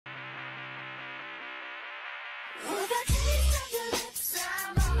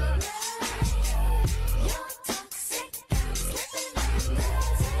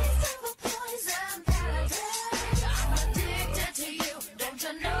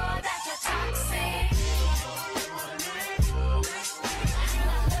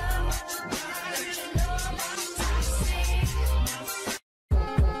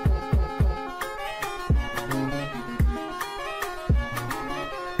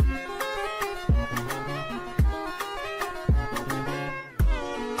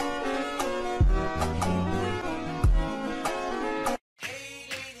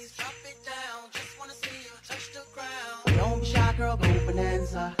Girl, go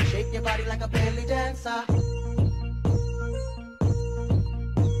bonanza. Shake your body like a belly dancer.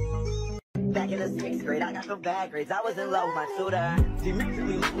 Back in the 6th grade, I got some bad grades. I was in love with my tutor. She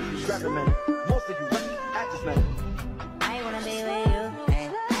musically look with you, Shredder, man. Most of you rookie actors, man. I wanna be with you.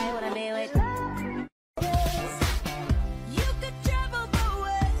 I wanna be with you. You could travel the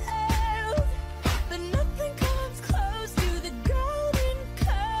world, but nothing comes close to the golden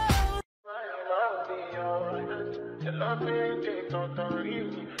coast.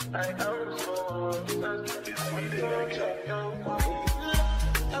 I am so obsessed with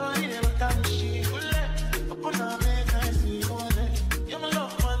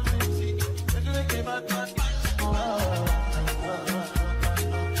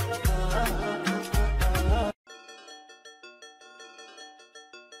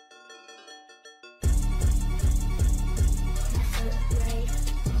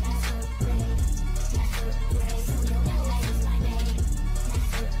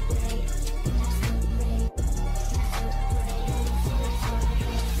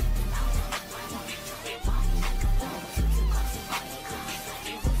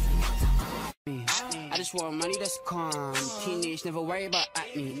I just want money that's calm. Teenage, never worry about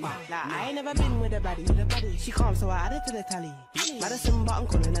acne. Nah, I ain't never been with a baddie. She calm, so I add it to the tally. Madison, but I'm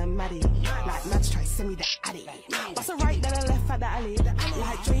calling her Maddie. Like Mads try send me the addy. Bust a right, then a left at the alley.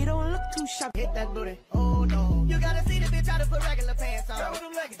 Like Dre, don't look too shabby. Hit that booty. Oh no. You gotta see the bitch how to put regular pants on.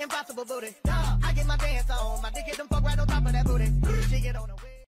 Impossible booty. I get my dance on. My dick hit them fuck right on top of that booty. She get on the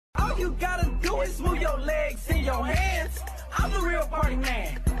way. All you gotta do is move your legs and your hands. I'm a real party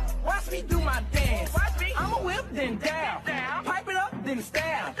man. Watch me do my dance. I'ma whip, then down. Pipe it up, then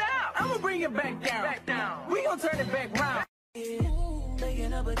stab. I'ma bring it back down. We gon' turn it back round.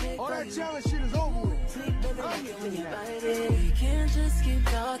 All that challenge shit is over with. We can't just keep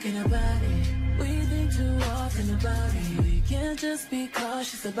talking about it. We think too often about it. We can't just be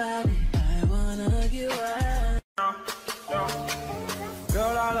cautious about it. I wanna get wild.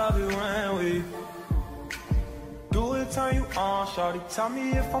 Girl, I love you when we do it, turn you on. Shawty, tell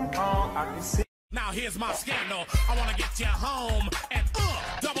me if I'm wrong. I can see. Now here's my scandal. I wanna get you home and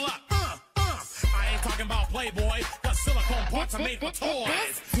double up. I ain't talking about Playboy, but silicone parts are made for toys.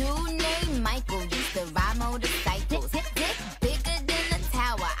 This dude named Michael used to ride motorcycles. Dick bigger than the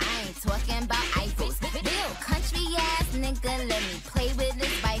tower. I ain't talking about Eiffels. Real country ass nigga, let me play with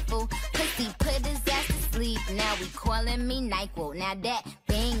his rifle. Pussy put his ass to sleep. Now we calling me NyQuil. Now that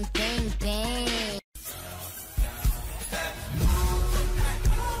bang, bang, bang.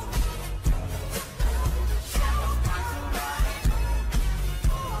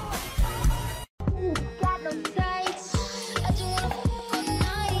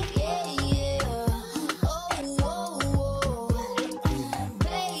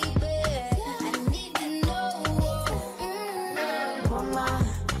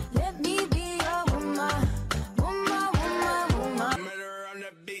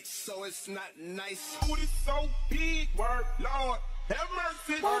 It's not nice. Booty so big, word, Lord, have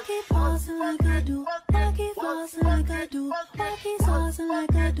mercy. Walk it flossing like I do. Walk it flossing like I do. Walk it saucing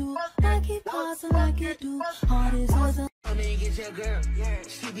like I do. Walk it flossing like I do. Heart is awesome. I mean, get your girl.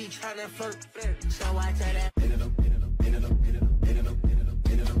 She be tryna flirt. So I tell that.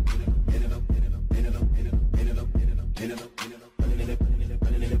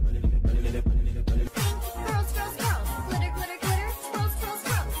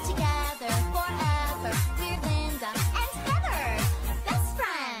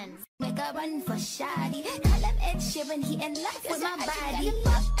 Run for shoddy. Call him Ed Sheeran, he in love with my body.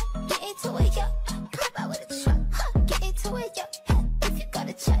 Get into it, yo. Pop out with a truck. Get into it, yo. If you got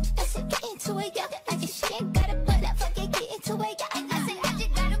a check, I said get into it, yo. I just she ain't got a butt up, fucking get into it, yo. I said I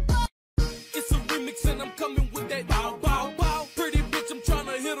just gotta go. It's a remix and I'm coming with that bow, bow, bow. Pretty bitch, I'm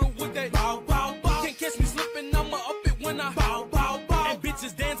tryna hit her with that bow, bow, bow. Can't catch me slipping, I'ma up it when I bow, bow, bow. And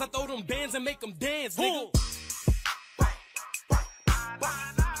bitches dance, I throw them bands and make them dance, nigga.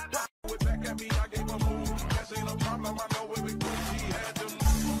 Back at me, I gave a move. That ain't a problem, I know it was good. She had them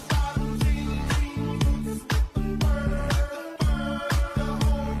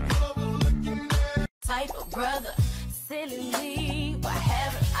brother. Silly me, why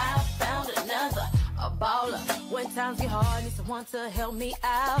haven't I found another? A baller. When times get hard, need someone to help me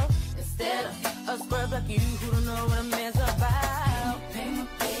out. Instead of a scrub like you who don't know what a man's about. Pay my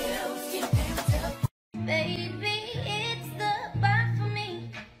bills, you pay my bills. Baby, it's the vibe for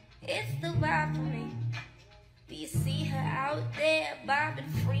me. It's the vibe for me. Do you see her out there bobbing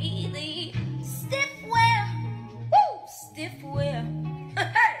freely? Stiff wear, woo, stiff wear.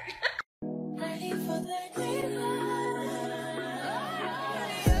 Ready for that green light.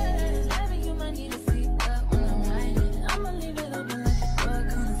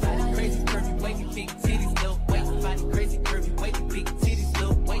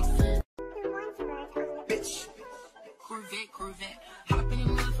 Corvette, hopping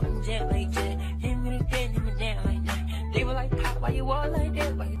in my fucking jet like that. Hit me again, hit me down like that. They were like, why you all like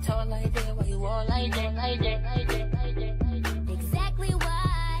that? Why you tall like that? Why you all like that? Like that, like that, like that, like that. Exactly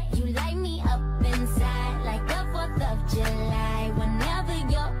why you light me up inside like the 4th of July. Whenever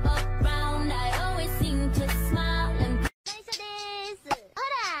you're around, I always seem to smile and.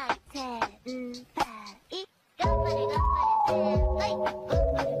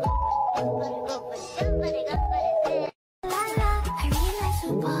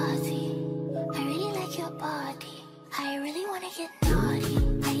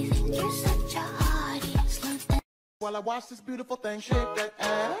 While I watch this beautiful thing shake that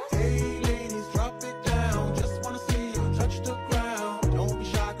ass. Hey ladies, drop it down. Just wanna see you touch the ground. Don't be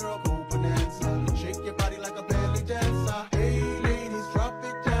shy, girl, go bonanza. Shake your body like a belly dancer. Hey ladies, drop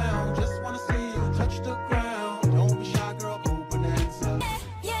it down. Just wanna see you touch the ground. Don't be shy, girl, go bonanza.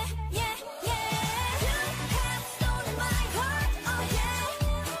 Yeah, yeah, yeah. You have stolen my heart, oh yeah.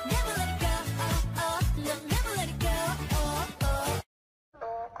 Never let it go, oh, oh. Look, never let it go, oh, oh.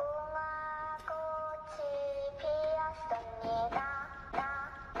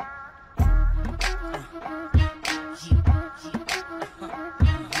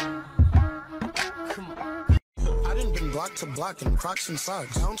 I done been block to block in Crocs and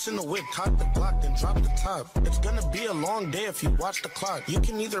socks. Bounce in the whip, cock the block, then drop the top. It's gonna be a long day if you watch the clock. You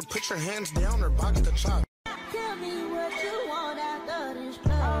can either put your hands down or box the chop. Tell me what you want after this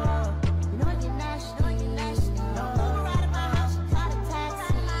club. You know you're national, you're national. Don't move right in my house, try to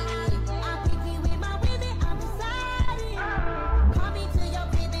taxi. I'm picky with my women, I'm deciding. Call me to your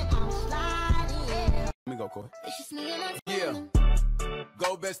pivot, I'm sliding. Let me go, Coy. It's just me and my Yeah.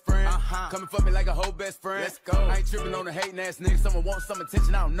 Go best friend, coming for me like a whole best friend. Let's go. I ain't tripping on the hating ass nigga. Someone wants some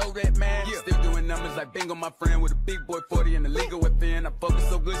attention, I don't know that man. Yeah. Still doing numbers like bingo, my friend with a big boy 40 in the legal within. I focus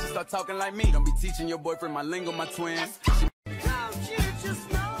so good, she start talking like me. Don't be teaching your boyfriend my lingo, my twin.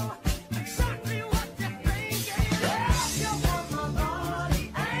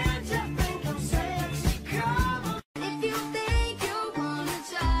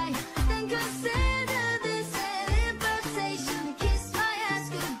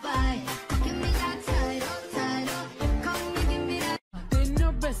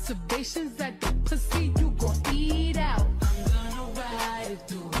 Reservations at the pussy